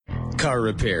Car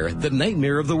repair, the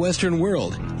nightmare of the Western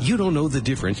world. You don't know the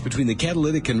difference between the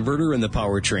catalytic converter and the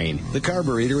powertrain, the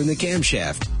carburetor and the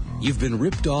camshaft. You've been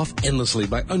ripped off endlessly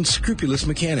by unscrupulous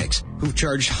mechanics who've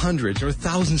charged hundreds or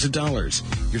thousands of dollars.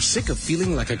 You're sick of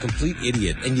feeling like a complete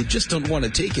idiot and you just don't want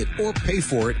to take it or pay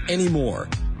for it anymore.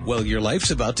 Well, your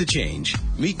life's about to change.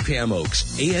 Meet Pam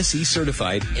Oakes, ASE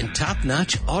certified and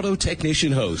top-notch auto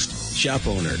technician host, shop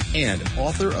owner, and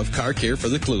author of Car Care for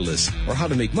the Clueless, or How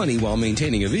to Make Money While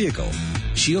Maintaining a Vehicle.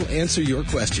 She'll answer your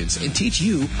questions and teach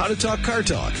you how to talk car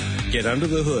talk. Get under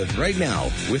the hood right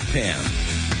now with Pam.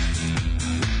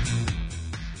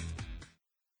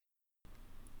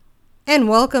 And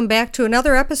welcome back to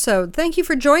another episode. Thank you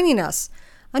for joining us.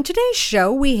 On today's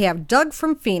show, we have Doug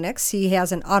from Phoenix. He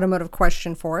has an automotive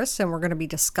question for us, and we're going to be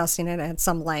discussing it at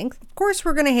some length. Of course,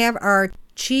 we're going to have our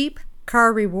cheap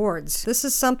car rewards. This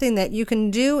is something that you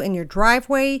can do in your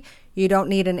driveway. You don't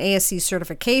need an ASE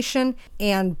certification.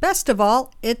 And best of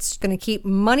all, it's going to keep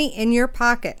money in your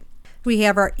pocket. We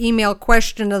have our email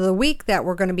question of the week that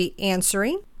we're going to be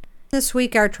answering. This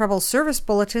week, our Trouble Service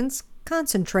Bulletins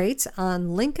concentrates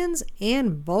on Lincolns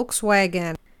and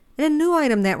Volkswagen. And a new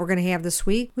item that we're going to have this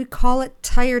week, we call it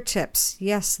Tire Tips.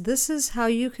 Yes, this is how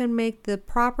you can make the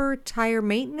proper tire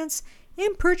maintenance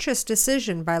and purchase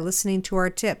decision by listening to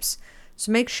our tips.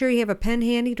 So make sure you have a pen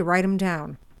handy to write them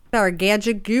down. Our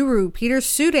gadget guru, Peter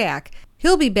Sudak,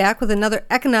 he'll be back with another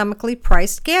economically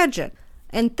priced gadget.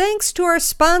 And thanks to our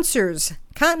sponsors,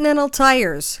 Continental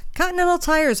Tires. Continental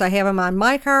Tires, I have them on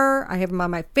my car, I have them on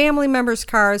my family members'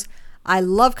 cars. I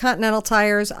love Continental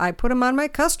Tires. I put them on my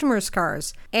customers'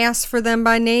 cars. Ask for them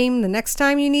by name the next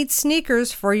time you need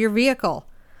sneakers for your vehicle.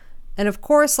 And of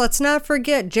course, let's not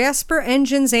forget Jasper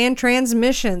Engines and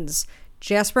Transmissions.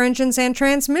 Jasper Engines and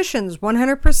Transmissions,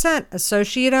 100%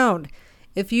 associate owned.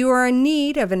 If you are in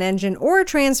need of an engine or a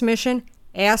transmission,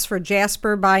 ask for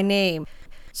Jasper by name.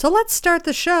 So let's start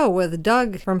the show with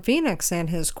Doug from Phoenix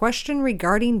and his question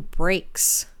regarding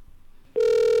brakes.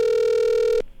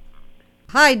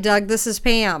 Hi, Doug. This is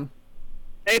Pam.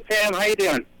 Hey, Pam. How you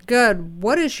doing? Good.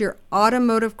 What is your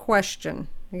automotive question?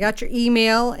 I got your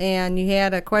email, and you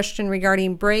had a question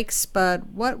regarding brakes, but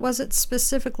what was it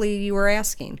specifically you were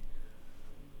asking?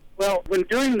 Well, when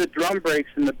doing the drum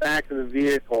brakes in the back of the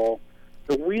vehicle,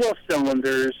 the wheel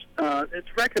cylinders, it's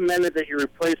recommended that you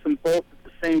replace them both at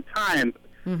the same time.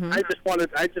 Mm-hmm.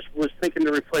 I just was thinking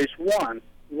to replace one.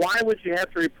 Why would you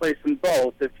have to replace them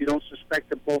both if you don't suspect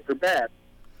that both are bad?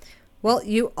 Well,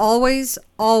 you always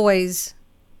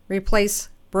replace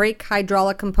brake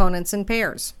hydraulic components in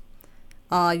pairs.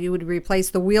 You would replace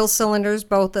the wheel cylinders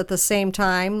both at the same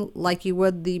time, like you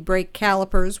would the brake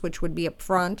calipers, which would be up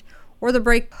front, or the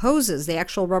brake hoses, the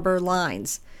actual rubber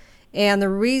lines. And the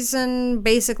reason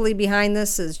basically behind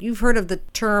this is you've heard of the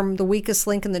term the weakest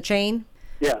link in the chain?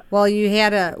 Yeah. Well, you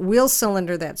had a wheel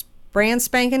cylinder that's brand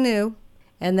spanking new,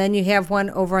 and then you have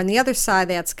one over on the other side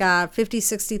that's got 50,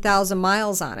 60,000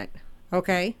 miles on it.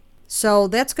 Okay, so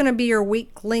that's going to be your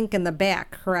weak link in the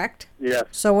back, correct? Yes.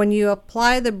 So when you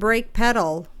apply the brake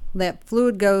pedal, that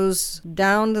fluid goes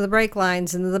down to the brake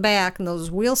lines into the back, and those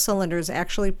wheel cylinders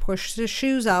actually push the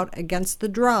shoes out against the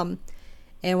drum.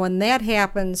 And when that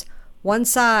happens, one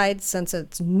side, since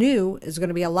it's new, is going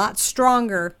to be a lot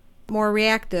stronger, more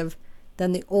reactive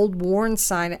than the old worn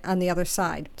side on the other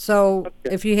side. So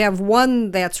if you have one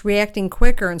that's reacting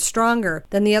quicker and stronger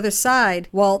than the other side,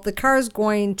 well, the car is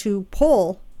going to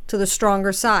pull to the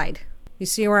stronger side. You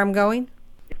see where I'm going?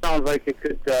 It sounds like it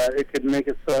could make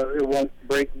it so it won't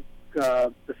break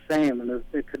the same, and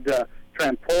it could try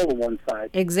and pull to one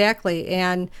side. Exactly,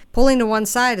 and pulling to one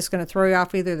side is going to throw you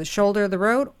off either the shoulder of the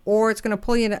road, or it's going to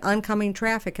pull you into oncoming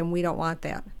traffic, and we don't want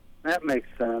that. That makes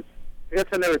sense. I guess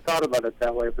I never thought about it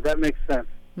that way, but that makes sense.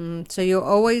 So you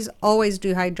always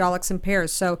do hydraulics in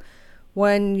pairs. So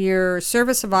when your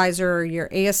service advisor or your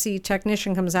ASE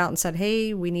technician comes out and said,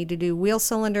 hey, we need to do wheel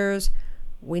cylinders,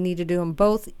 we need to do them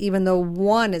both, even though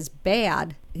one is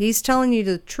bad, he's telling you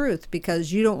the truth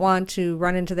because you don't want to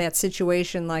run into that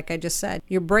situation like I just said.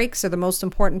 Your brakes are the most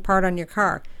important part on your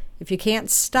car. If you can't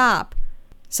stop,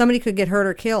 somebody could get hurt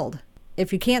or killed.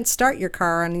 If you can't start your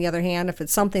car, on the other hand, if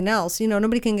it's something else,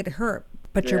 nobody can get hurt.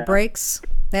 But your brakes,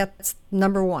 that's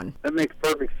number one. That makes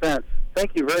perfect sense.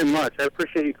 Thank you very much. I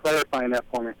appreciate you clarifying that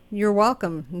for me. You're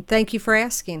welcome. And thank you for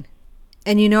asking.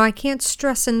 And I can't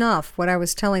stress enough what I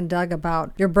was telling Doug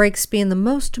about your brakes being the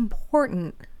most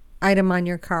important item on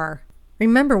your car.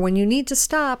 Remember, when you need to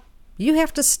stop, you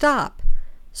have to stop.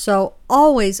 So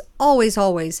always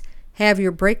have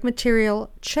your brake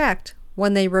material checked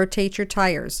when they rotate your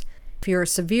tires. If you're a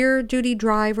severe duty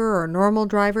driver or a normal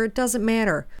driver, it doesn't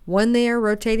matter. When they are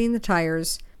rotating the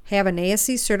tires, have an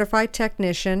ASE certified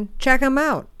technician check them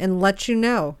out and let you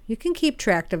know. You can keep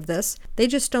track of this. They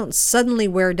just don't suddenly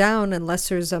wear down unless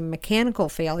there's a mechanical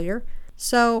failure.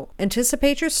 So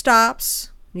anticipate your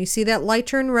stops. When you see that light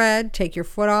turn red, take your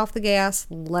foot off the gas,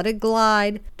 let it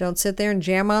glide. Don't sit there and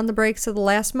jam on the brakes at the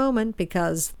last moment,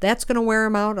 because that's going to wear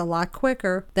them out a lot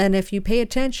quicker than if you pay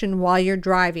attention while you're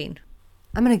driving.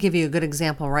 I'm going to give you a good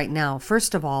example right now.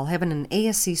 First of all, having an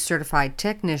ASE certified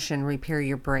technician repair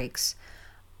your brakes.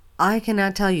 I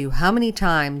cannot tell you how many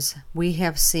times we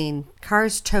have seen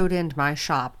cars towed into my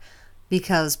shop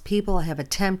because people have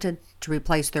attempted to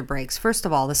replace their brakes. First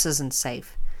of all, this isn't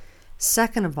safe.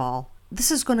 Second of all,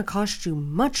 this is going to cost you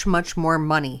much, much more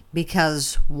money,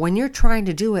 because when you're trying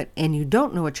to do it and you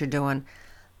don't know what you're doing,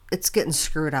 it's getting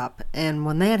screwed up. And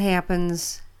when that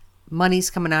happens, money's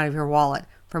coming out of your wallet,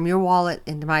 from your wallet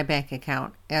into my bank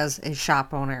account as a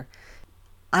shop owner.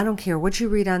 I don't care what you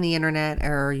read on the internet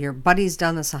or your buddy's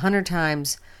done this 100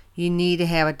 times, you need to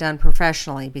have it done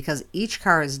professionally, because each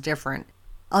car is different.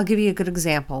 I'll give you a good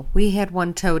example. We had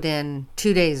one towed in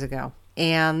 2 days ago,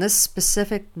 and this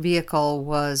specific vehicle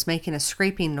was making a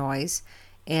scraping noise,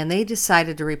 and they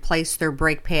decided to replace their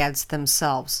brake pads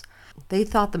themselves. They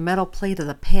thought the metal plate of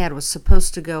the pad was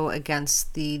supposed to go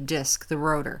against the disc, the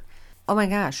rotor. Oh my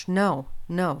gosh, no.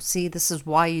 See, this is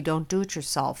why you don't do it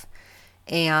yourself.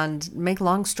 And make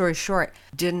long story short,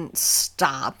 didn't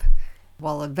stop.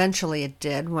 Well, eventually it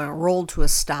did when it rolled to a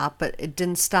stop, but it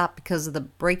didn't stop because of the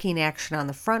braking action on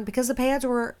the front, because the pads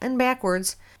were in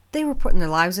backwards. They were putting their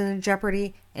lives into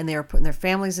jeopardy, and they were putting their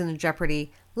families into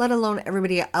jeopardy, let alone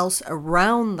everybody else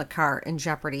around the car in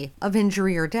jeopardy of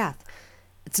injury or death.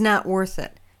 It's not worth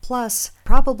it. Plus,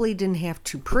 probably didn't have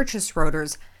to purchase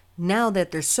rotors. Now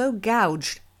that they're so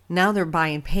gouged, now they're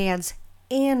buying pads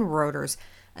and rotors.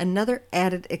 Another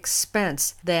added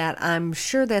expense that I'm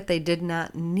sure that they did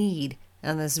not need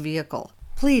on this vehicle.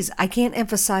 Please, I can't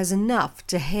emphasize enough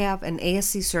to have an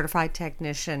ASE certified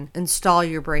technician install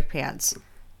your brake pads.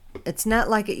 It's not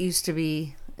like it used to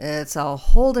be. It's a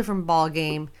whole different ball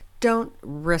game. Don't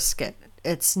risk it.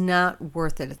 It's not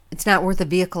worth it. It's not worth the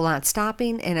vehicle not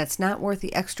stopping, and it's not worth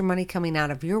the extra money coming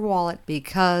out of your wallet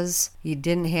because you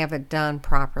didn't have it done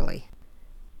properly.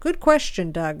 Good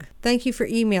question, Doug. Thank you for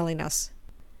emailing us.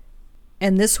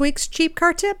 And this week's cheap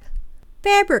car tip?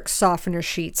 Fabric softener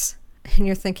sheets. And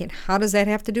you're thinking, how does that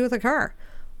have to do with a car?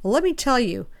 Well, let me tell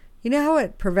you. You know how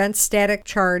it prevents static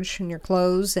charge in your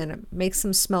clothes and it makes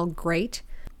them smell great?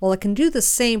 Well, it can do the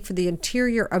same for the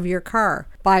interior of your car.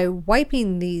 By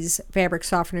wiping these fabric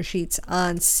softener sheets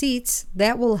on seats,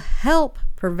 that will help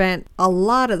prevent a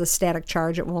lot of the static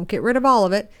charge. It won't get rid of all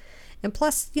of it. And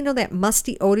plus, you know that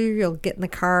musty odor you'll get in the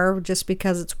car just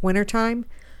because it's wintertime?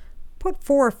 Put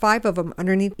 4 or 5 of them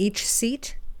underneath each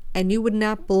seat, and you would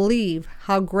not believe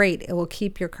how great it will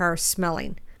keep your car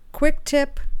smelling. Quick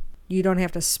tip. You don't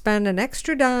have to spend an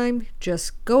extra dime.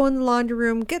 Just go in the laundry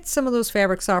room, get some of those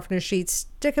fabric softener sheets,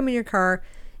 stick them in your car.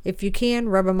 If you can,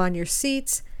 rub them on your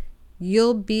seats.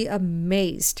 You'll be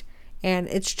amazed. And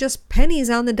it's just pennies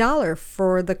on the dollar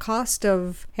for the cost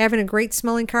of having a great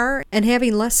smelling car and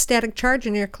having less static charge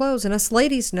in your clothes. And us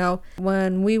ladies know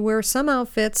when we wear some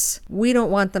outfits, we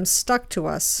don't want them stuck to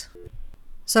us.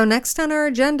 So next on our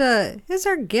agenda is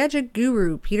our gadget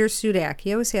guru, Peter Sudak.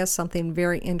 He always has something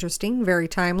very interesting, very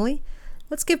timely.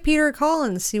 Let's give Peter a call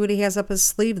and see what he has up his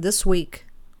sleeve this week.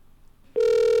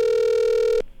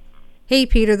 Hey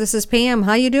Peter, this is Pam.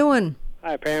 How you doing?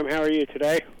 Hi Pam, how are you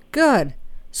today? Good.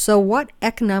 So what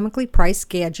economically priced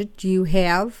gadget do you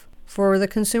have for the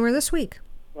consumer this week?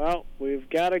 Well, we've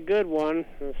got a good one,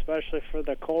 especially for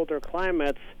the colder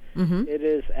climates. Mm-hmm. It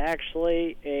is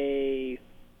actually a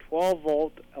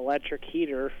 12-volt electric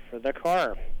heater for the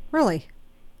car. Really?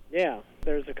 Yeah,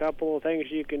 there's a couple of things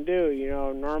you can do. You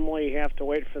know, normally you have to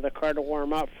wait for the car to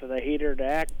warm up for the heater to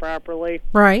act properly.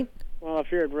 Right. Well, if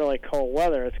you're in really cold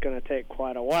weather, it's going to take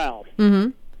quite a while. Mm-hmm.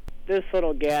 This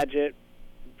little gadget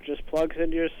just plugs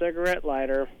into your cigarette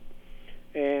lighter,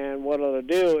 and what it'll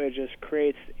do, it just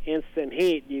creates instant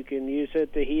heat. You can use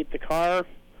it to heat the car,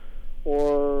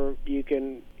 or you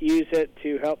can use it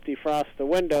to help defrost the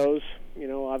windows. You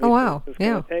know, obviously, oh wow,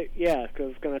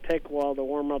 because it's going to take a while to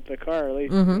warm up the car, at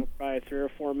least probably 3 or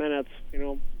 4 minutes,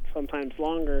 sometimes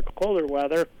longer, colder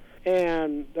weather.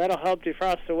 And that'll help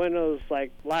defrost the windows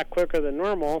like a lot quicker than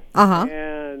normal. Uh-huh.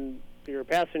 And your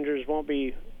passengers won't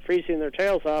be freezing their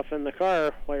tails off in the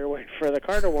car while you're waiting for the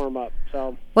car to warm up.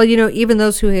 So, well, even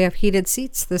those who have heated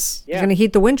seats, you're going to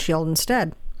heat the windshield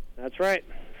instead. That's right.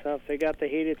 So if they got the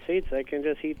heated seats, they can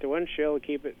just heat the windshield,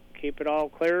 keep it all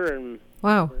clear and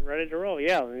ready to roll.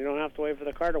 Yeah, you don't have to wait for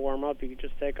the car to warm up. You can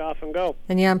just take off and go.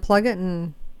 And you unplug it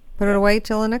and Put it away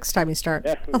till the next time you start.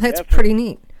 Definitely, Oh, that's definitely. pretty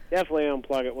neat. Definitely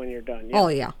unplug it when you're done. Yeah. Oh,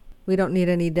 yeah. We don't need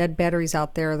any dead batteries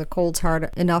out there. The cold's hard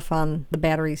enough on the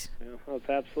batteries. Yeah, that's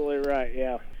absolutely right,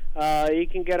 yeah. You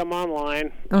can get them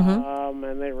online,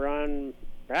 and they run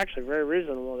actually very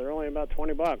reasonable. They're only about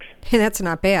 $20. Hey, that's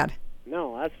not bad.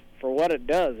 No, that's for what it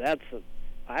does.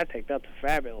 I think that's a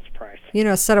fabulous price. You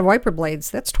know, a set of wiper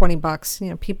blades, that's $20.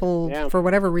 You know, people, Yeah. for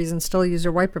whatever reason, still use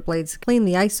their wiper blades to clean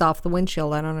the ice off the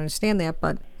windshield. I don't understand that,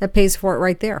 but that pays for it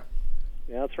right there.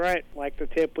 Yeah, that's right. Like the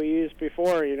tip we used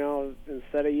before,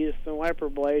 instead of using the wiper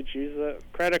blades, use a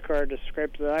credit card to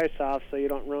scrape the ice off so you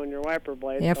don't ruin your wiper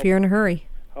blades. Yeah, if you're in a hurry.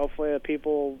 Hopefully the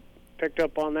people picked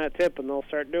up on that tip and they'll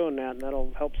start doing that, and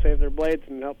that'll help save their blades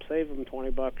and help save them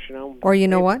 $20. Or you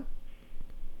know what?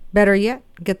 Better yet,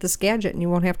 get this gadget and you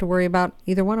won't have to worry about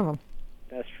either one of them.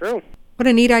 That's true. What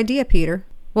a neat idea, Peter.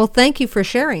 Well, thank you for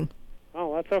sharing.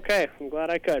 Oh, that's okay. I'm glad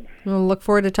I could. We'll look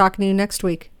forward to talking to you next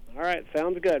week. All right,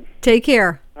 sounds good. Take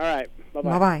care. All right, bye-bye.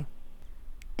 Bye-bye.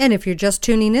 And if you're just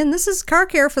tuning in, this is Car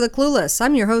Care for the Clueless.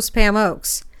 I'm your host, Pam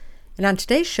Oakes. And on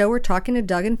today's show, we're talking to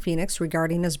Doug in Phoenix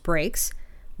regarding his brakes.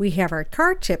 We have our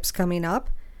car tips coming up,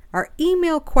 our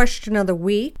email question of the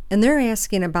week, and they're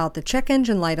asking about the check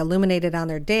engine light illuminated on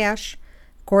their dash.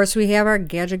 Of course, we have our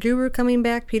Gadget Guru coming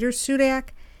back, Peter Sudak.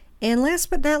 And last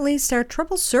but not least, our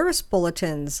trouble service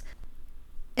bulletins.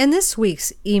 And this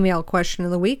week's email question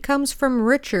of the week comes from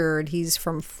Richard. He's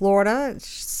from Florida. It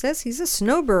says he's a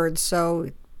snowbird, so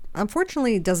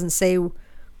unfortunately it doesn't say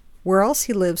where else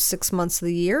he lives 6 months of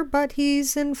the year, but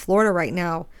he's in Florida right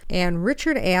now. And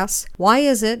Richard asks, why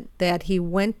is it that he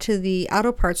went to the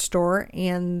auto parts store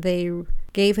and they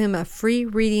gave him a free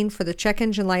reading for the check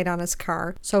engine light on his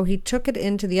car? So he took it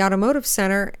into the automotive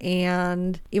center,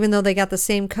 and even though they got the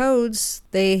same codes,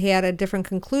 they had a different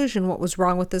conclusion what was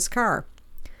wrong with his car.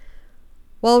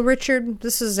 Well, Richard,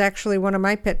 this is actually one of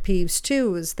my pet peeves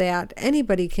too, is that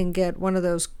anybody can get one of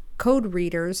those code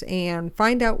readers and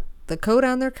find out the code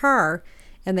on their car,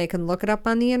 and they can look it up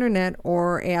on the internet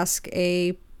or ask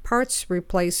a parts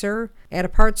replacer at a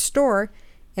parts store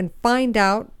and find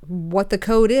out what the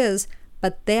code is,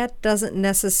 but that doesn't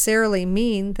necessarily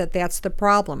mean that that's the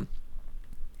problem.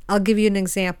 I'll give you an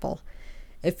example.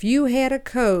 If you had a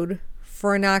code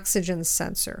for an oxygen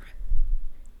sensor,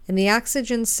 and the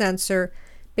oxygen sensor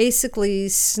basically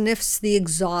sniffs the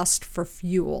exhaust for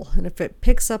fuel, and if it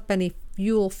picks up any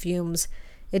fuel fumes,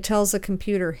 it tells the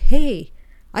computer, hey,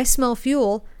 I smell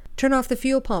fuel, turn off the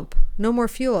fuel pump, no more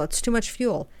fuel, it's too much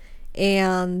fuel.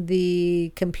 And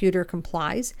the computer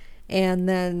complies, and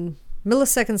then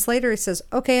milliseconds later it says,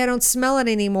 okay, I don't smell it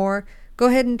anymore, go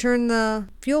ahead and turn the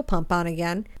fuel pump on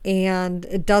again. And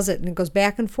it does it, and it goes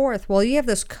back and forth. Well, you have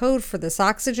this code for this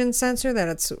oxygen sensor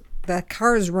that the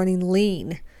car is running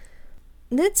lean.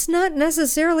 That's not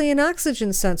necessarily an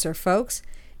oxygen sensor, folks.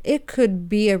 It could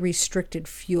be a restricted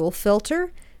fuel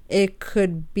filter. It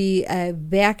could be a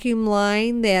vacuum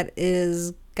line that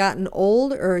is gotten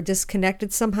old or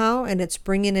disconnected somehow, and it's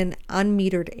bringing in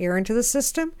unmetered air into the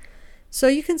system. So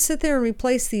you can sit there and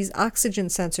replace these oxygen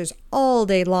sensors all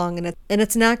day long, and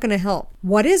it's not going to help.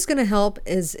 What is going to help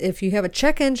is if you have a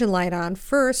check engine light on.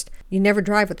 First, you never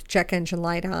drive with the check engine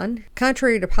light on.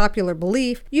 Contrary to popular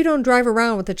belief, you don't drive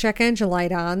around with the check engine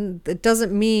light on. That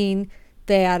doesn't mean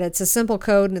that it's a simple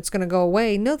code and it's going to go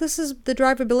away. No, this is the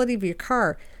drivability of your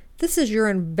car. This is your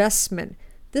investment.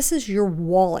 This is your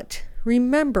wallet.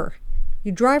 Remember,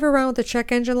 you drive around with a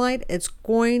check engine light, it's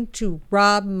going to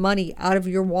rob money out of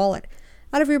your wallet,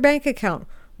 out of your bank account,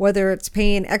 whether it's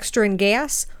paying extra in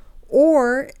gas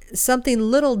or something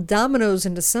little dominoes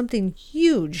into something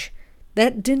huge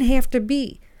that didn't have to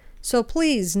be. So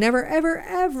please, never, ever,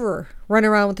 ever run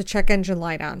around with the check engine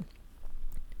light on.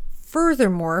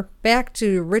 Furthermore, back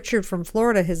to Richard from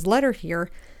Florida, his letter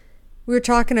here, we were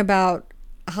talking about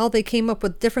how they came up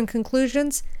with different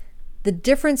conclusions. The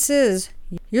difference is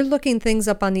you're looking things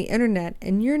up on the internet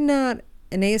and you're not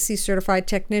an ASE certified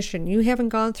technician. You haven't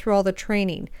gone through all the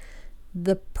training.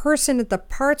 The person at the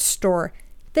parts store,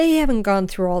 they haven't gone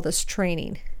through all this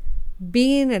training.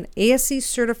 Being an ASE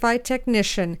certified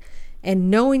technician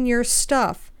and knowing your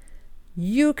stuff,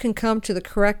 you can come to the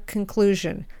correct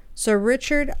conclusion. So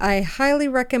Richard, I highly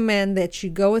recommend that you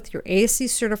go with your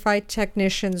ASE certified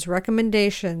technician's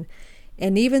recommendation.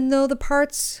 And even though the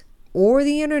parts or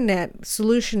the internet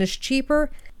solution is cheaper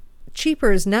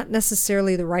is not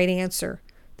necessarily the right answer.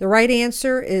 The right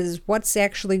answer is what's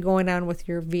actually going on with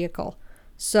your vehicle.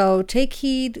 So take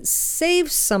heed,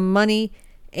 save some money,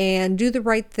 and do the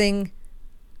right thing.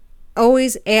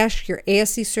 Always ask your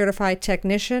ASE certified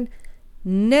technician.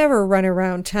 Never run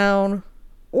around town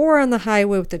or on the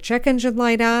highway with the check engine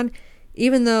light on.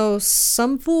 Even though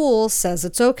some fool says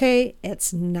it's okay,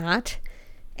 it's not.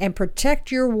 And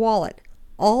protect your wallet.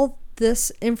 All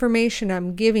this information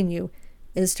I'm giving you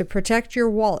is to protect your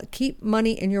wallet. Keep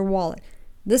money in your wallet.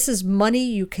 This is money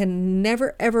you can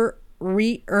never ever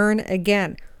re-earn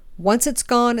again. Once it's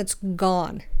gone, it's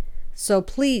gone. So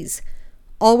please,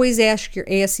 always ask your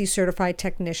ASE certified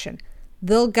technician.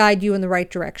 They'll guide you in the right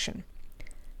direction.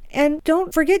 And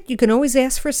don't forget, you can always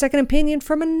ask for a second opinion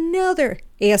from another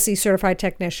ASE certified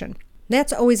technician.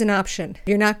 That's always an option if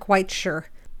you're not quite sure.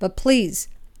 But please,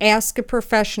 ask a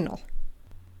professional.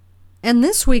 And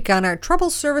this week on our Trouble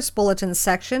Service Bulletin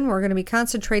section, we're going to be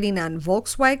concentrating on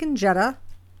Volkswagen Jetta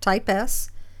Type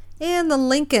S and the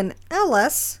Lincoln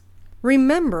LS.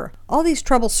 Remember, all these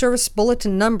Trouble Service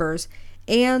Bulletin numbers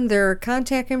and their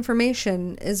contact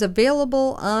information is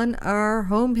available on our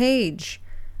homepage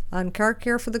on Car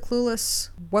Care for the Clueless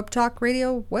Web Talk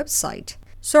Radio website.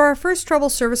 So our first Trouble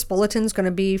Service Bulletin is going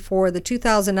to be for the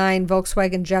 2009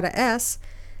 Volkswagen Jetta S.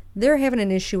 They're having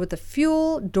an issue with the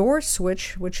fuel door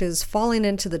switch, which is falling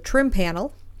into the trim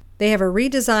panel. They have a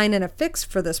redesign and a fix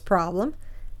for this problem.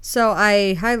 So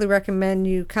I highly recommend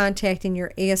you contacting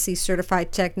your ASE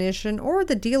certified technician or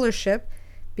the dealership,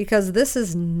 because this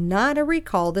is not a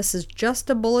recall. This is just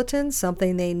a bulletin,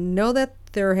 something they know that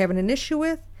they're having an issue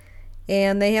with,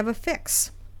 and they have a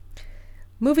fix.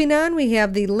 Moving on, we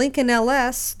have the Lincoln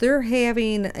LS. They're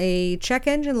having a check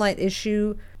engine light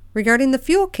issue regarding the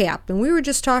fuel cap. And we were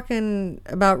just talking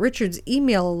about Richard's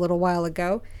email a little while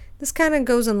ago. This kind of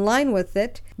goes in line with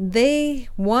it. They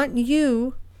want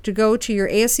you to go to your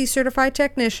ASE certified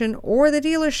technician or the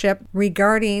dealership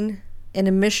regarding an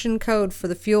emission code for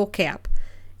the fuel cap.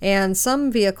 And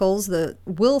some vehicles that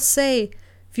will say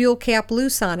fuel cap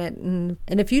loose on it. And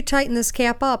if you tighten this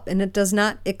cap up and it does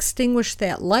not extinguish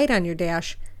that light on your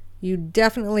dash, you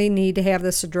definitely need to have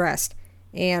this addressed.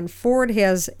 And Ford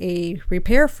has a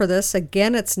repair for this.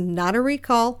 Again, it's not a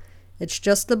recall. It's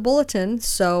just a bulletin.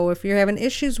 So if you're having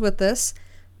issues with this,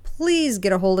 please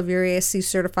get a hold of your ASE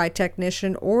certified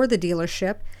technician or the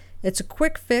dealership. It's a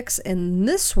quick fix, and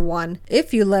this one,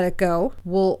 if you let it go,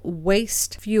 will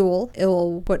waste fuel. It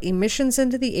will put emissions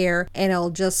into the air, and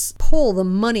it'll just pull the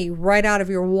money right out of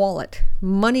your wallet.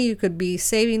 Money you could be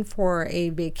saving for a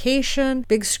vacation,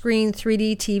 big screen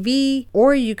 3D TV,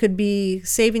 or you could be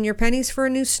saving your pennies for a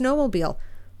new snowmobile.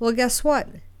 Well, guess what?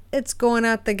 It's going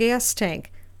out the gas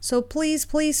tank. So please,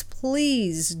 please,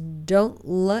 please don't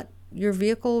let your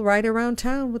vehicle ride around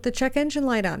town with the check engine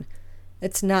light on.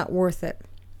 It's not worth it.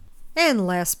 And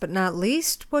last but not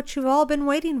least, what you've all been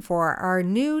waiting for, our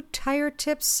new tire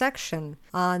tips section.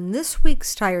 On this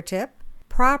week's tire tip,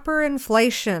 proper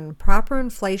inflation. Proper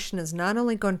inflation is not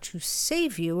only going to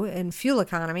save you in fuel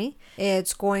economy,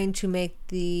 it's going to make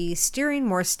the steering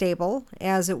more stable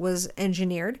as it was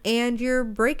engineered, and your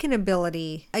braking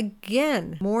ability,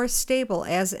 again, more stable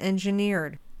as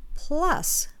engineered.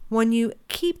 Plus, when you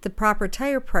keep the proper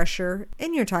tire pressure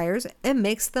in your tires, it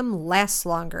makes them last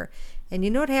longer. And you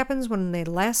know what happens when they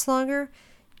last longer?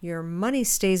 Your money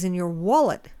stays in your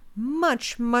wallet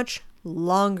much, much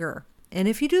longer. And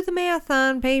if you do the math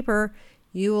on paper,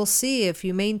 you will see if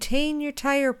you maintain your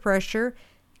tire pressure,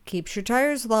 it keeps your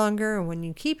tires longer. And when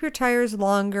you keep your tires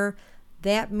longer,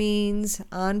 that means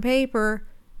on paper,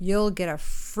 you'll get a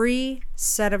free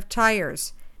set of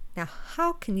tires. Now,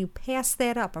 how can you pass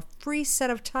that up? A free set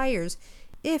of tires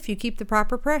if you keep the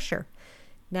proper pressure.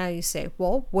 Now you say,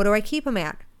 well, what do I keep them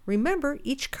at? Remember,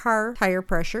 each car tire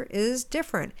pressure is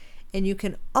different, and you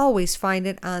can always find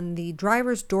it on the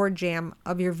driver's door jamb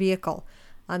of your vehicle.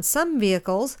 On some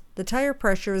vehicles, the tire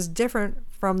pressure is different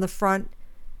from the front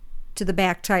to the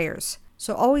back tires.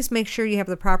 So always make sure you have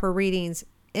the proper readings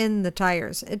in the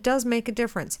tires. It does make a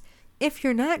difference. If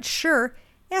you're not sure,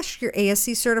 ask your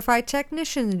ASE certified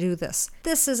technician to do this.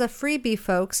 This is a freebie,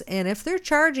 folks, and if they're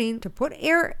charging to put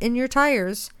air in your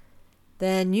tires,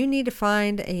 then you need to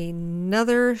find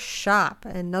another shop,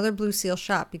 another Blue Seal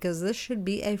shop, because this should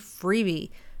be a freebie,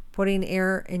 putting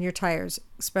air in your tires,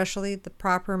 especially the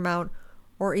proper amount,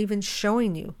 or even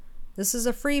showing you. This is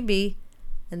a freebie,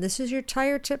 and this is your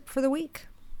tire tip for the week.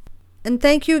 And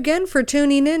thank you again for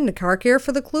tuning in to Car Care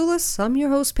for the Clueless. I'm your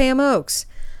host, Pam Oakes.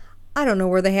 I don't know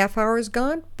where the half hour is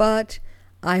gone, but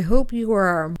I hope you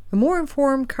are a more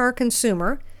informed car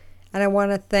consumer. And I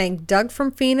want to thank Doug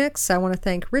from Phoenix. I want to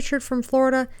thank Richard from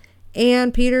Florida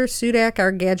and Peter Sudak,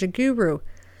 our gadget guru.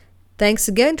 Thanks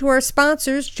again to our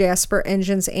sponsors, Jasper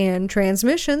Engines and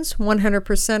Transmissions,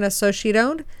 100% associate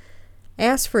owned.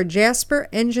 Ask for Jasper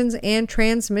Engines and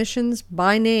Transmissions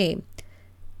by name.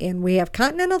 And we have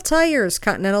Continental Tires.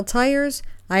 Continental Tires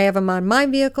I have them on my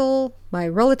vehicle, my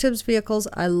relatives' vehicles.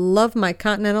 I love my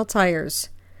Continental tires.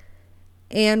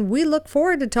 And we look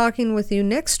forward to talking with you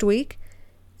next week.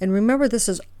 And remember, this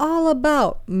is all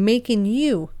about making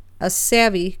you a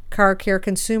savvy car care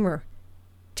consumer.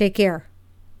 Take care.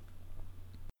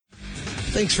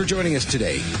 Thanks for joining us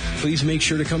today. Please make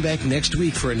sure to come back next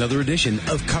week for another edition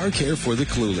of Car Care for the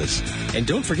Clueless. And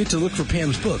don't forget to look for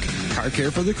Pam's book, Car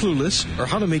Care for the Clueless, or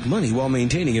How to Make Money While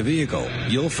Maintaining a Vehicle.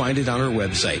 You'll find it on our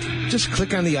website. Just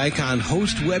click on the icon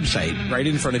Host Website right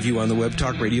in front of you on the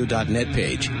webtalkradio.net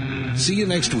page. See you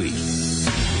next week.